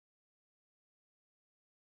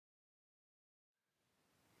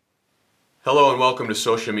Hello and welcome to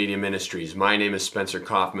Social Media Ministries. My name is Spencer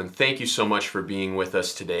Kaufman. Thank you so much for being with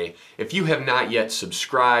us today. If you have not yet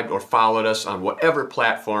subscribed or followed us on whatever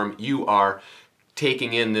platform you are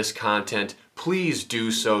taking in this content, please do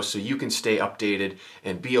so you can stay updated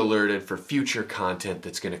and be alerted for future content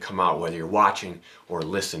that's going to come out, whether you're watching or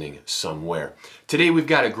listening somewhere. Today we've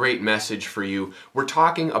got a great message for you. We're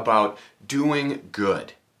talking about doing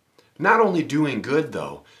good. Not only doing good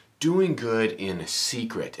though, doing good in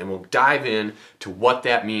secret. And we'll dive in to what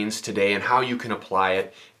that means today and how you can apply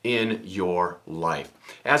it in your life.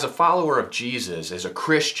 As a follower of Jesus, as a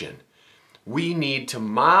Christian, we need to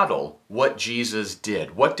model what Jesus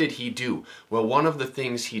did. What did he do? Well, one of the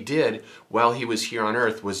things he did while he was here on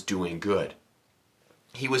earth was doing good.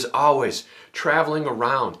 He was always traveling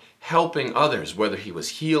around, helping others, whether he was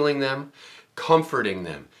healing them, comforting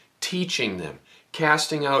them, teaching them,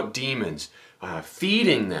 casting out demons,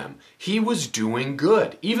 feeding them. He was doing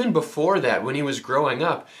good. Even before that, when he was growing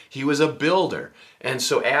up, he was a builder. And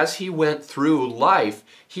so as he went through life,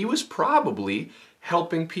 he was probably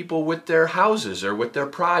helping people with their houses or with their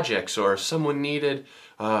projects, or someone needed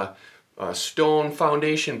a stone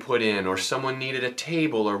foundation put in, or someone needed a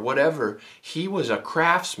table or whatever. He was a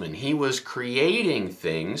craftsman. He was creating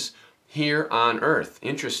things here on earth.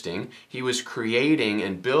 Interesting. He was creating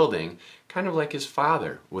and building kind of like his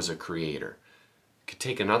father was a creator. Could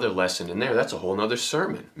take another lesson in there. That's a whole nother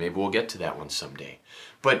sermon. Maybe we'll get to that one someday.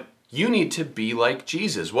 But you need to be like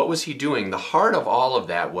Jesus. What was he doing? The heart of all of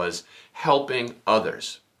that was helping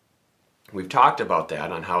others. We've talked about that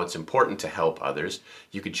on how it's important to help others.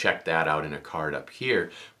 You could check that out in a card up here.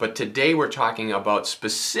 But today we're talking about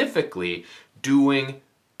specifically doing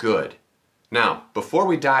good. Now, before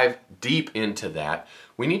we dive deep into that,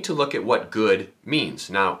 we need to look at what good means.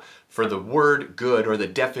 Now, for the word good, or the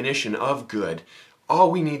definition of good, all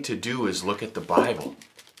we need to do is look at the Bible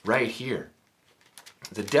right here.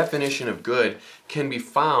 The definition of good can be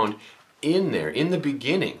found in there, in the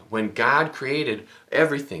beginning, when God created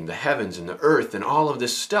everything, the heavens and the earth and all of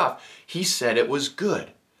this stuff. He said it was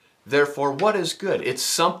good. Therefore, what is good? It's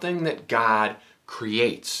something that God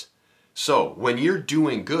creates. So when you're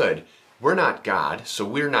doing good, we're not God, so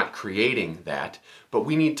we're not creating that, but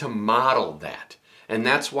we need to model that. And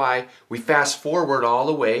that's why we fast forward all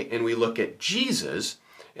the way and we look at Jesus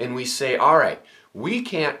and we say, all right, we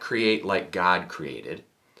can't create like God created,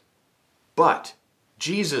 but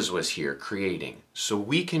Jesus was here creating, so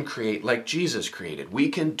we can create like Jesus created. We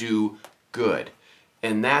can do good.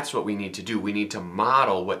 And that's what we need to do. We need to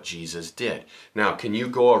model what Jesus did. Now, can you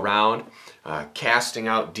go around casting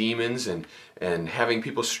out demons and having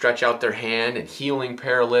people stretch out their hand and healing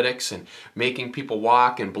paralytics and making people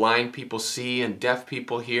walk and blind people see and deaf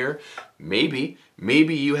people hear? Maybe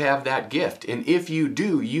you have that gift. And if you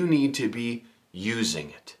do, you need to be using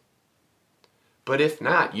it. But if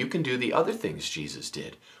not, you can do the other things Jesus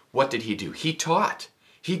did. What did he do? He taught.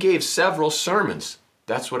 He gave several sermons.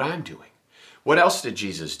 That's what I'm doing. What else did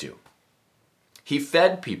Jesus do? He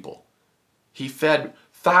fed people. He fed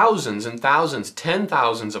thousands and thousands,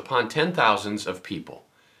 10,000s upon 10,000s of people.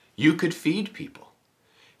 You could feed people.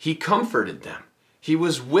 He comforted them. He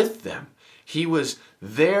was with them. He was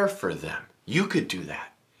there for them. You could do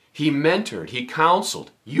that. He mentored. He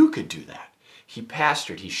counseled. You could do that. He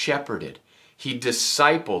pastored. He shepherded. He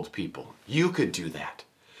discipled people. You could do that.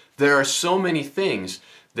 There are so many things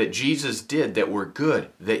that Jesus did that were good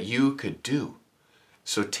that you could do.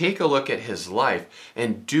 So take a look at his life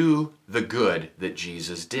and do the good that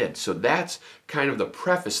Jesus did. So that's kind of the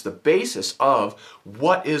preface, the basis of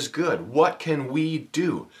what is good. What can we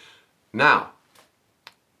do? Now,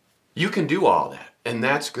 you can do all that, and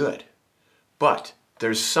that's good. But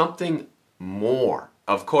there's something more.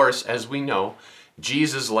 Of course, as we know,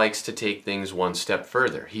 Jesus likes to take things one step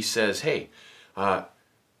further. He says, hey,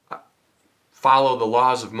 follow the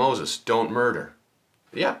laws of Moses. Don't murder.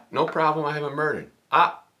 Yeah, no problem. I haven't murdered.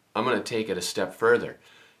 I'm going to take it a step further.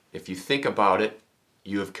 If you think about it,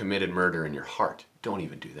 you have committed murder in your heart. Don't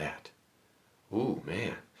even do that. Ooh,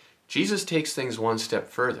 man. Jesus takes things one step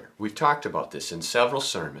further. We've talked about this in several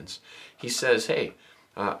sermons. He says, hey,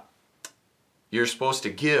 you're supposed to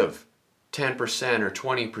give 10% or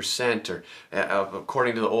 20%, or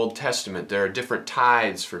according to the Old Testament, there are different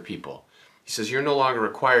tithes for people. He says, you're no longer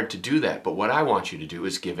required to do that, but what I want you to do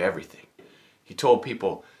is give everything. He told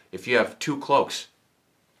people, if you have 2 cloaks,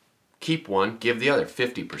 keep one, give the other,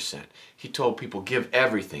 50%. He told people, give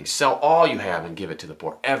everything. Sell all you have and give it to the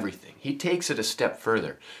poor. Everything. He takes it a step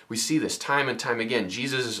further. We see this time and time again.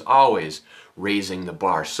 Jesus is always raising the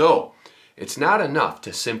bar. So, it's not enough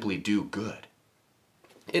to simply do good.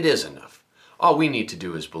 It is enough. All we need to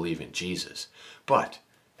do is believe in Jesus. But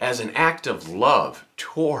as an act of love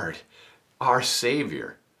toward our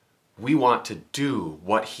Savior, we want to do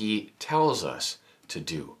what He tells us to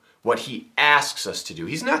do, what He asks us to do.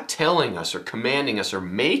 He's not telling us or commanding us or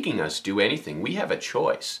making us do anything. We have a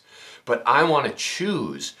choice. But I want to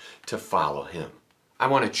choose to follow Him. I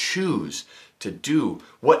want to choose to do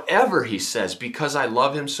whatever He says because I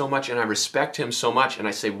love Him so much and I respect Him so much. And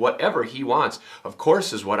I say whatever He wants, of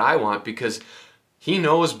course, is what I want because He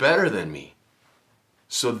knows better than me.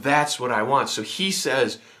 So that's what I want. So He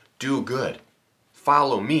says, do good.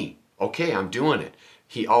 Follow me. Okay, I'm doing it.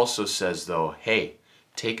 He also says, though, hey,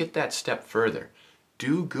 take it that step further.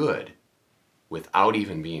 Do good without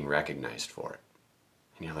even being recognized for it.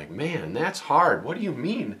 And you're like, man, that's hard. What do you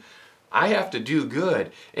mean? I have to do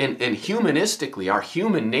good. And humanistically, our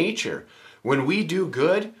human nature, when we do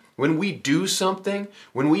good, when we do something,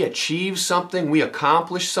 when we achieve something, we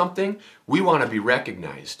accomplish something, we want to be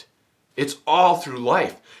recognized. It's all through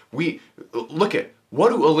life. We look at, what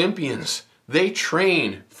do Olympians? They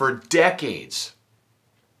train for decades.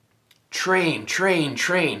 Train.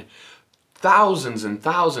 Thousands and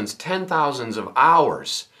thousands, 10,000s of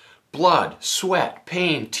hours. Blood, sweat,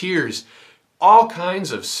 pain, tears, all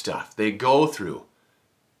kinds of stuff they go through.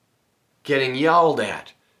 Getting yelled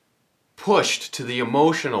at, pushed to the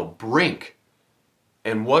emotional brink.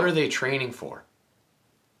 And what are they training for?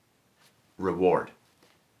 Reward.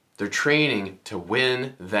 They're training to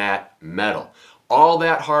win that medal. All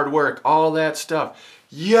that hard work, all that stuff.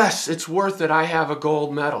 Yes, it's worth it. I have a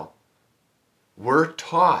gold medal. We're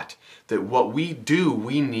taught that what we do,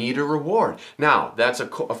 we need a reward. Now, that's of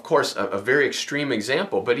course a very extreme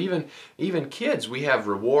example, but even kids, we have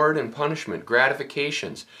reward and punishment,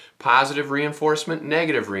 gratifications, positive reinforcement,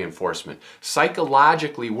 negative reinforcement.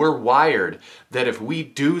 Psychologically, we're wired that if we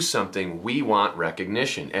do something, we want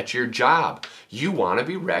recognition. At your job, you want to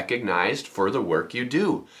be recognized for the work you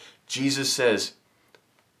do. Jesus says,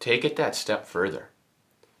 take it that step further.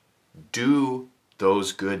 Do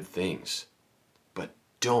those good things, but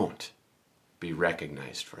don't be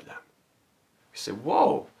recognized for them. You say,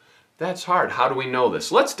 whoa, that's hard. How do we know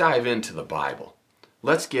this? Let's dive into the Bible.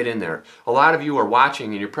 Let's get in there. A lot of you are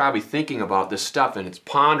watching and you're probably thinking about this stuff and it's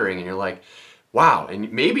pondering and you're like, wow.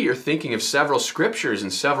 And maybe you're thinking of several scriptures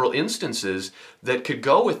and several instances that could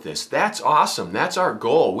go with this. That's awesome. That's our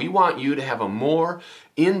goal. We want you to have a more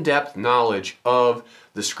in-depth knowledge of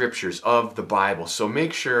the scriptures, of the Bible. So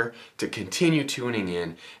make sure to continue tuning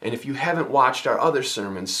in. And if you haven't watched our other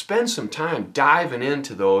sermons, spend some time diving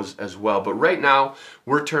into those as well. But right now,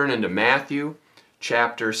 we're turning to Matthew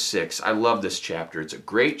chapter 6. I love this chapter. It's a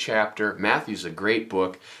great chapter. Matthew's a great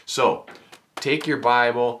book. So take your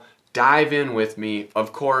Bible, dive in with me.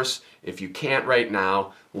 Of course, if you can't right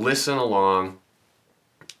now, listen along,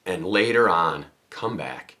 and later on, come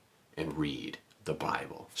back and read the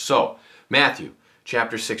Bible. So, Matthew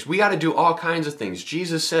chapter 6. We got to do all kinds of things.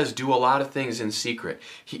 Jesus says do a lot of things in secret.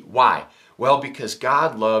 Why? Well, because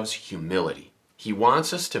God loves humility. He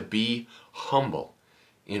wants us to be humble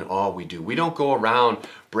in all we do. We don't go around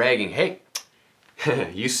bragging, hey,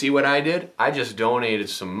 you see what I did? I just donated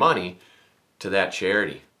some money to that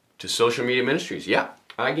charity, to Social Media Ministries. Yeah,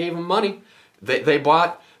 I gave them money. They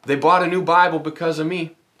bought a new Bible because of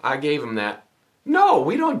me. I gave them that. No,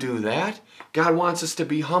 we don't do that. God wants us to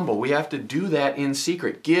be humble. We have to do that in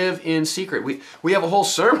secret. Give in secret. We have a whole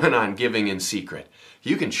sermon on giving in secret.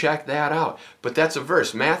 You can check that out. But that's a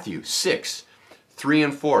verse, Matthew 6, 3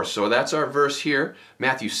 and 4. So that's our verse here,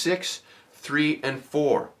 Matthew 6, 3 and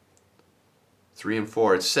 4. 3 and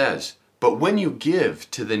 4, it says, but when you give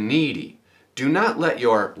to the needy, do not let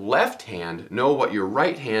your left hand know what your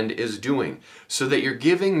right hand is doing, so that your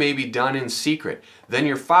giving may be done in secret. Then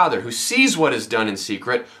your Father, who sees what is done in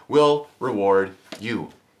secret, will reward you.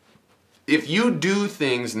 If you do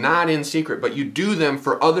things not in secret, but you do them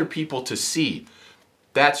for other people to see,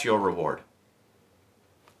 that's your reward.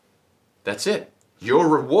 That's it. Your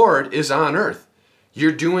reward is on earth.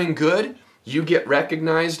 You're doing good, you get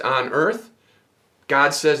recognized on earth,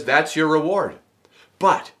 God says that's your reward.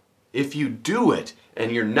 But if you do it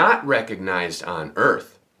and you're not recognized on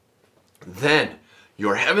earth, then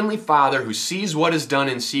your heavenly Father who sees what is done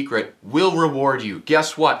in secret will reward you.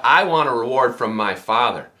 Guess what? I want a reward from my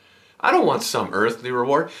Father. I don't want some earthly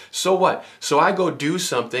reward. So what? So I go do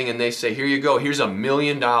something and they say, here you go, here's $1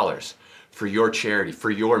 million for your charity, for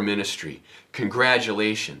your ministry.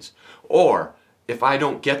 Congratulations. Or if I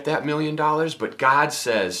don't get that $1 million, but God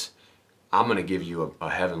says, I'm going to give you a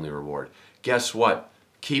heavenly reward. Guess what?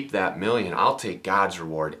 Keep that $1 million. I'll take God's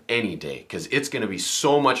reward any day because it's going to be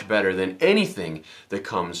so much better than anything that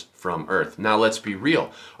comes from earth. Now let's be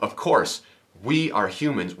real. Of course, we are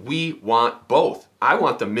humans. We want both. I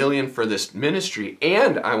want the million for this ministry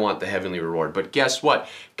and I want the heavenly reward. But guess what?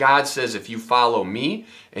 God says if you follow me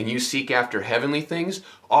and you seek after heavenly things,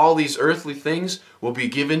 all these earthly things will be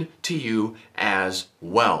given to you as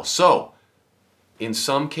well. So, in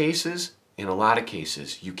some cases, in a lot of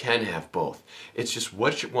cases, you can have both. It's just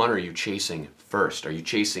which one are you chasing first? Are you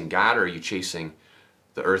chasing God or are you chasing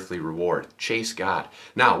the earthly reward? Chase God.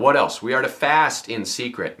 Now, what else? We are to fast in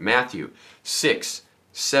secret. Matthew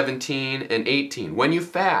 6:17 and 18. When you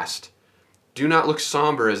fast, do not look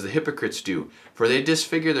somber as the hypocrites do, for they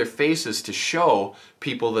disfigure their faces to show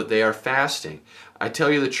people that they are fasting. I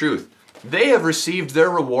tell you the truth, they have received their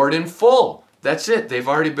reward in full. That's it. They've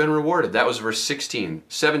already been rewarded. That was verse 16.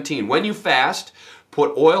 17. When you fast,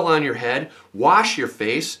 put oil on your head, wash your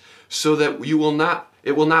face, so that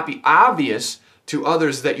it will not be obvious to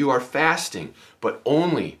others that you are fasting, but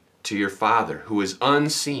only to your Father who is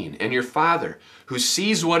unseen. And your Father who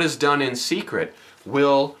sees what is done in secret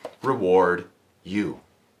will reward you.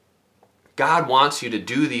 God wants you to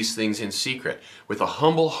do these things in secret with a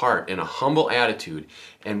humble heart and a humble attitude,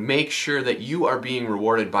 and make sure that you are being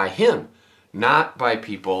rewarded by Him, not by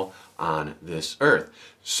people on this earth.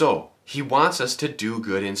 So He wants us to do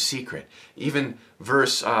good in secret. Even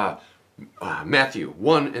Matthew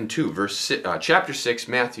 1 and 2, chapter 6,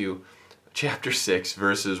 Matthew chapter 6,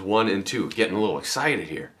 verses 1 and 2. Getting a little excited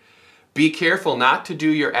here. Be careful not to do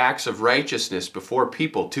your acts of righteousness before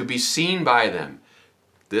people to be seen by them.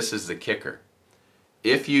 This is the kicker.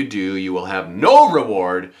 If you do, you will have no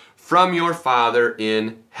reward from your Father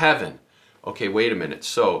in heaven. Okay, wait a minute.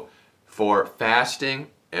 So, for fasting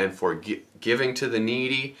and for giving to the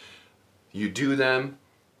needy, you do them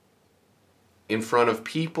in front of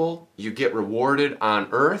people, you get rewarded on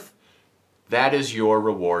earth. That is your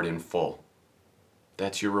reward in full.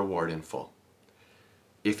 That's your reward in full.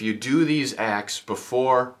 If you do these acts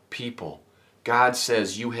before people, God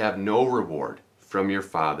says you have no reward from your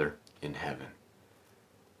Father in heaven.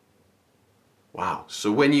 Wow.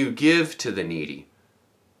 So when you give to the needy,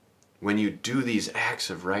 when you do these acts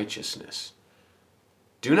of righteousness,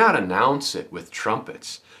 do not announce it with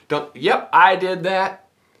trumpets. Yep, I did that.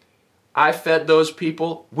 I fed those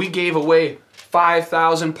people. We gave away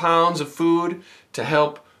 5,000 pounds of food to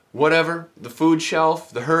help whatever, the food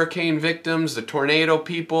shelf, the hurricane victims, the tornado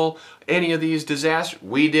people, any of these disasters.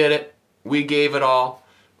 We did it. We gave it all.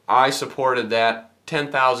 I supported that.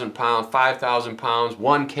 10,000 pounds, 5,000 pounds,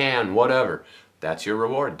 1 can, whatever. That's your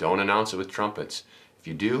reward. Don't announce it with trumpets. If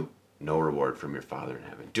you do, no reward from your Father in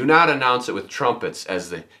heaven. Do not announce it with trumpets as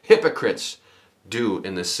the hypocrites do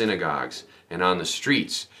in the synagogues and on the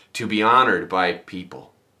streets to be honored by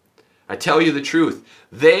people. I tell you the truth,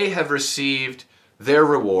 they have received their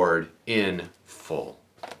reward in full.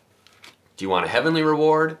 Do you want a heavenly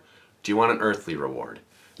reward? Do you want an earthly reward?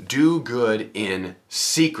 Do good in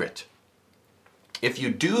secret. If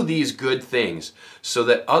you do these good things so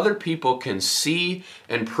that other people can see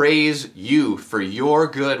and praise you for your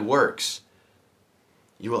good works,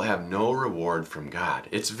 you will have no reward from God.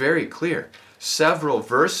 It's very clear. Several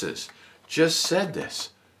verses just said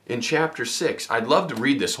this in chapter 6. I'd love to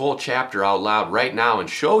read this whole chapter out loud right now and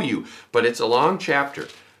show you, but it's a long chapter.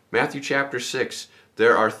 Matthew chapter 6,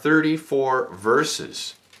 there are 34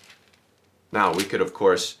 verses. Now, we could, of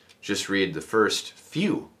course, just read the first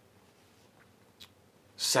few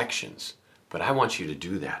sections, but I want you to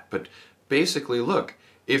do that. But basically, look,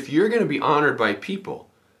 if you're going to be honored by people,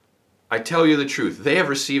 I tell you the truth, they have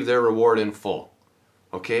received their reward in full.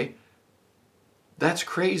 Okay? That's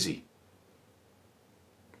crazy.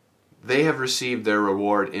 They have received their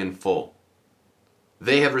reward in full.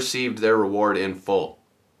 They have received their reward in full.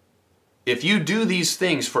 If you do these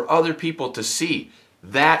things for other people to see,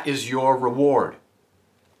 that is your reward.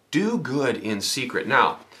 Do good in secret.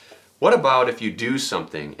 Now, what about if you do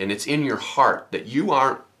something and it's in your heart that you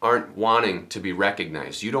aren't wanting to be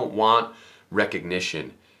recognized? You don't want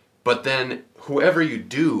recognition. But then whoever you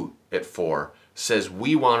do it for says,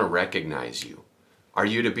 we want to recognize you. Are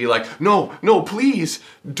you to be like, no, please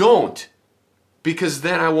don't, because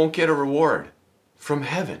then I won't get a reward from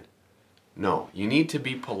heaven? No, you need to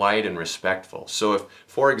be polite and respectful. So if,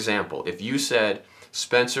 for example, if you said,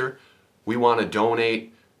 Spencer, we want to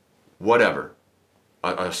donate whatever,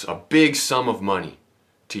 a big sum of money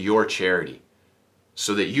to your charity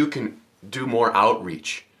so that you can do more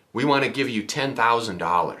outreach. We want to give you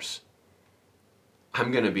 $10,000.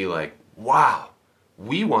 I'm going to be like, wow,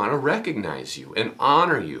 we want to recognize you and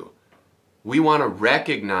honor you. We want to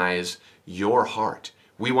recognize your heart.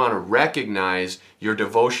 We want to recognize your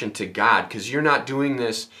devotion to God, because you're not doing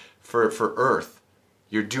this for earth.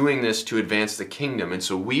 You're doing this to advance the kingdom. And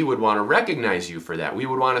so we would want to recognize you for that. We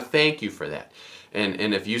would want to thank you for that.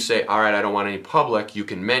 And if you say, all right, I don't want any public, you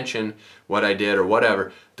can mention what I did or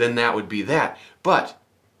whatever, then that would be that. But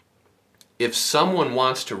if someone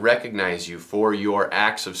wants to recognize you for your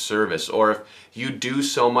acts of service, or if you do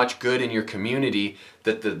so much good in your community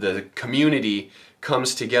that the community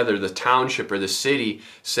comes together, the township or the city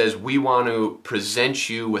says, we want to present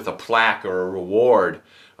you with a plaque or a reward,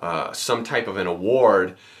 some type of an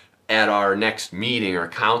award at our next meeting or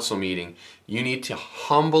council meeting, you need to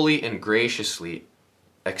humbly and graciously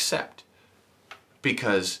accept,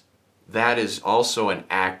 because that is also an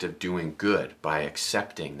act of doing good by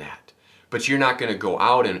accepting that. But you're not going to go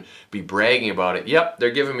out and be bragging about it. Yep,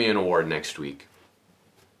 they're giving me an award next week.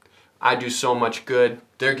 I do so much good,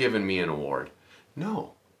 they're giving me an award.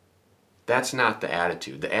 No, that's not the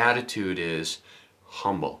attitude. The attitude is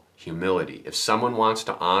humble, humility. If someone wants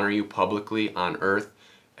to honor you publicly on earth,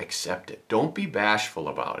 accept it. Don't be bashful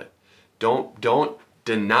about it. Don't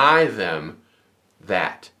deny them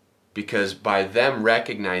that, because by them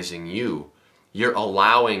recognizing you, you're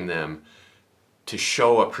allowing them to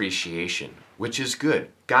show appreciation, which is good.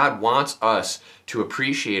 God wants us to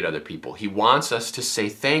appreciate other people. He wants us to say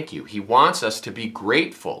thank you. He wants us to be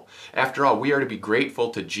grateful. After all, we are to be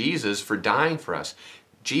grateful to Jesus for dying for us.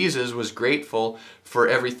 Jesus was grateful for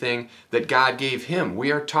everything that God gave him.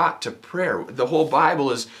 We are taught to pray. The whole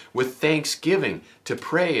Bible is with thanksgiving, to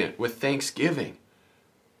pray with thanksgiving.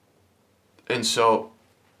 And so,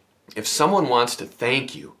 if someone wants to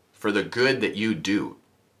thank you for the good that you do,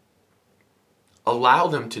 allow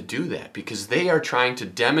them to do that, because they are trying to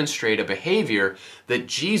demonstrate a behavior that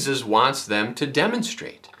Jesus wants them to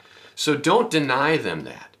demonstrate. So don't deny them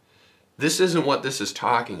that. This isn't what this is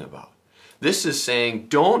talking about. This is saying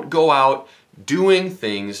don't go out doing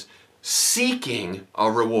things seeking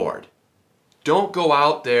a reward. Don't go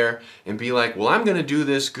out there and be like, well, I'm going to do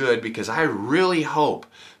this good because I really hope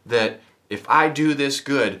that if I do this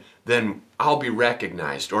good, then I'll be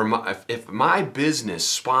recognized. Or if my business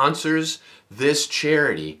sponsors this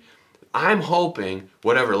charity, I'm hoping,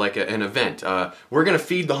 whatever, like an event, we're going to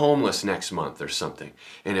feed the homeless next month or something.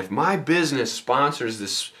 And if my business sponsors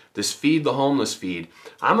this Feed the Homeless feed,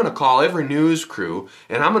 I'm going to call every news crew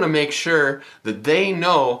and I'm going to make sure that they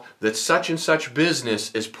know that such and such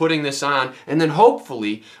business is putting this on, and then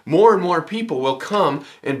hopefully more and more people will come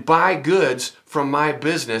and buy goods from my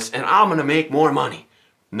business and I'm going to make more money.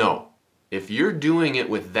 No. If you're doing it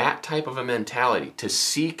with that type of a mentality, to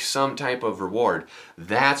seek some type of reward,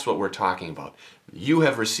 that's what we're talking about. You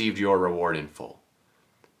have received your reward in full.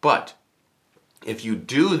 But if you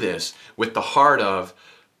do this with the heart of,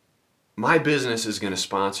 my business is going to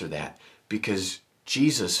sponsor that because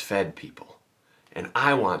Jesus fed people, and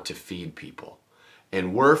I want to feed people,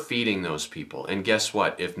 and we're feeding those people. And guess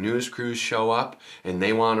what? If news crews show up and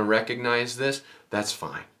they want to recognize this, that's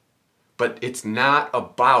fine. But it's not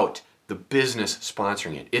about the business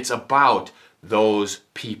sponsoring it. It's about those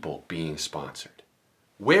people being sponsored.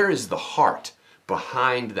 Where is the heart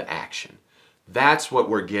behind the action? That's what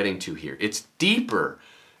we're getting to here. It's deeper.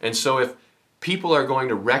 And so if people are going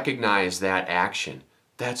to recognize that action,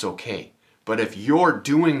 that's okay. But if you're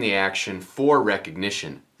doing the action for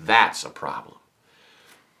recognition, that's a problem.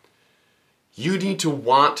 You need to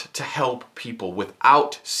want to help people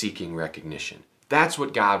without seeking recognition. That's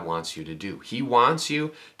what God wants you to do. He wants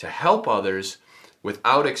you to help others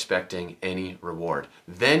without expecting any reward.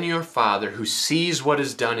 Then your Father, who sees what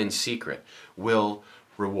is done in secret, will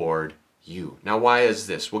reward you. Now, why is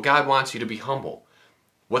this? Well, God wants you to be humble.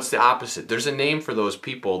 What's the opposite? There's a name for those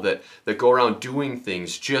people that go around doing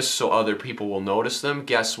things just so other people will notice them.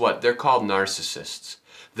 Guess what? They're called narcissists.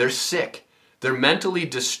 They're sick. They're mentally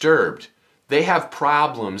disturbed. They have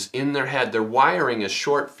problems in their head. Their wiring is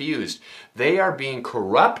short-fused. They are being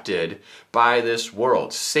corrupted by this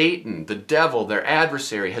world. Satan, the devil, their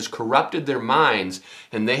adversary, has corrupted their minds,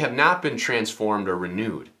 and they have not been transformed or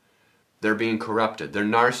renewed. They're being corrupted. They're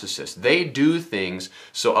narcissists. They do things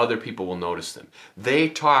so other people will notice them. They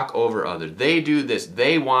talk over others. They do this.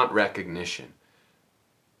 They want recognition.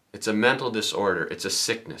 It's a mental disorder. It's a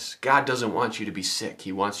sickness. God doesn't want you to be sick.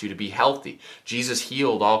 He wants you to be healthy. Jesus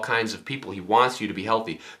healed all kinds of people. He wants you to be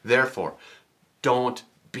healthy. Therefore, don't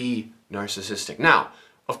be narcissistic. Now,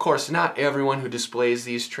 of course, not everyone who displays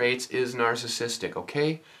these traits is narcissistic,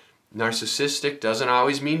 okay? Narcissistic doesn't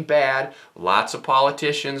always mean bad. Lots of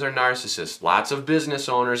politicians are narcissists. Lots of business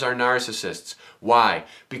owners are narcissists. Why?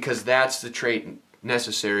 Because that's the trait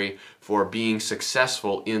necessary for being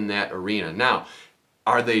successful in that arena. Now,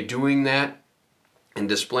 are they doing that and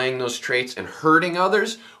displaying those traits and hurting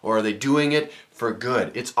others, or are they doing it for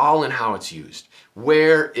good. It's all in how it's used.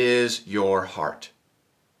 Where is your heart?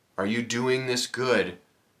 Are you doing this good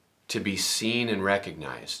to be seen and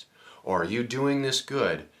recognized? Or are you doing this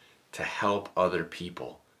good to help other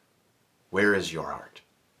people? Where is your heart?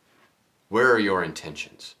 Where are your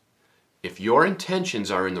intentions? If your intentions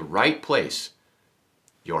are in the right place,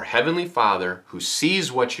 your Heavenly Father, who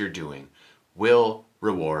sees what you're doing, will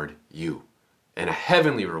reward you. And a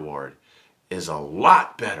heavenly reward is a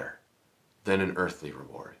lot better than an earthly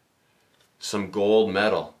reward. Some gold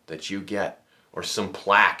medal that you get, or some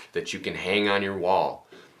plaque that you can hang on your wall,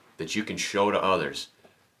 that you can show to others.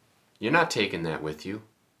 You're not taking that with you.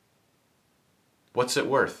 What's it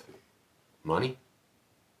worth? Money?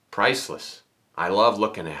 Priceless. I love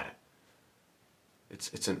looking at it.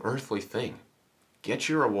 It's an earthly thing. Get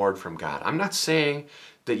your reward from God. I'm not saying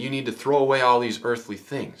that you need to throw away all these earthly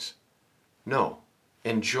things. No.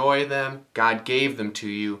 Enjoy them. God gave them to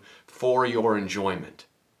you for your enjoyment.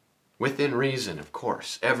 Within reason, of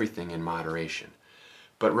course. Everything in moderation.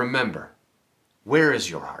 But remember, where is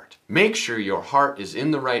your heart? Make sure your heart is in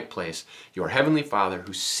the right place. Your Heavenly Father,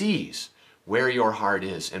 who sees where your heart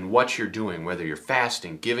is and what you're doing, whether you're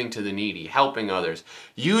fasting, giving to the needy, helping others,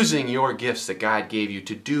 using your gifts that God gave you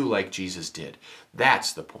to do like Jesus did.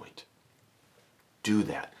 That's the point. Do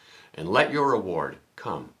that, and let your reward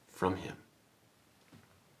come from Him.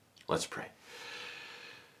 Let's pray.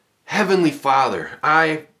 Heavenly Father,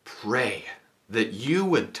 I pray that you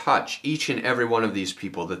would touch each and every one of these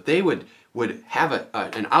people, that they would have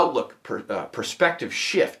an outlook, perspective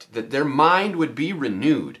shift, that their mind would be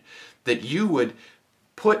renewed, that you would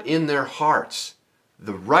put in their hearts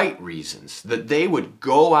the right reasons, that they would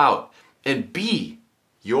go out and be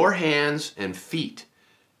your hands and feet,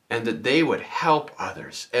 and that they would help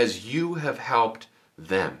others as you have helped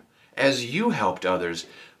them, as you helped others,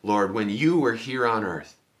 Lord, when you were here on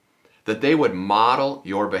earth, that they would model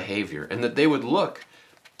your behavior, and that they would look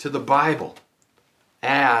to the Bible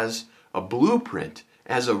as a blueprint,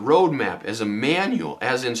 as a roadmap, as a manual,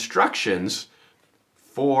 as instructions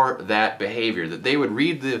for that behavior, that they would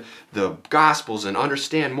read the Gospels and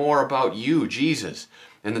understand more about you, Jesus,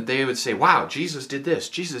 and that they would say, wow, Jesus did this,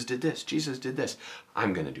 Jesus did this, Jesus did this.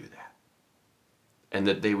 I'm going to do that. And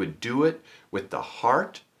that they would do it with the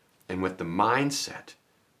heart and with the mindset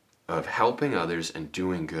of helping others and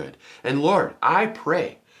doing good. And Lord, I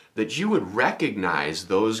pray that you would recognize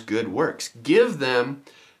those good works. Give them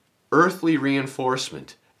earthly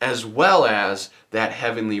reinforcement as well as that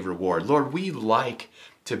heavenly reward. Lord, we like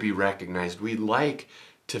to be recognized. We like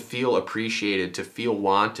to feel appreciated, to feel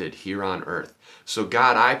wanted here on earth. So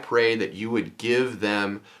God, I pray that you would give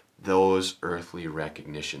them those earthly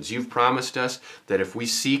recognitions. You've promised us that if we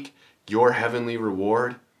seek your heavenly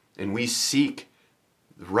reward and we seek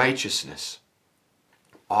righteousness,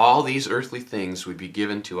 all these earthly things would be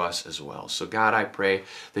given to us as well. So God, I pray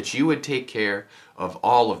that you would take care of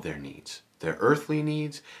all of their needs, their earthly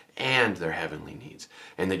needs and their heavenly needs,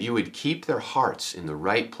 and that you would keep their hearts in the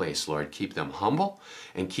right place, Lord. Keep them humble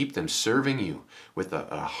and keep them serving you with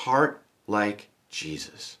a heart like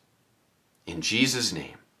Jesus. In Jesus'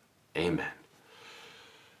 name, amen.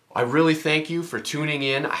 I really thank you for tuning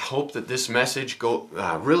in. I hope that this message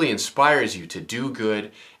really inspires you to do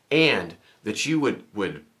good, and that you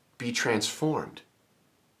would be transformed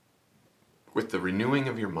with the renewing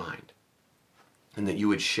of your mind, and that you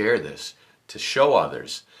would share this to show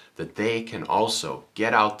others that they can also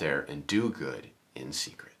get out there and do good in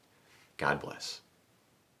secret. God bless.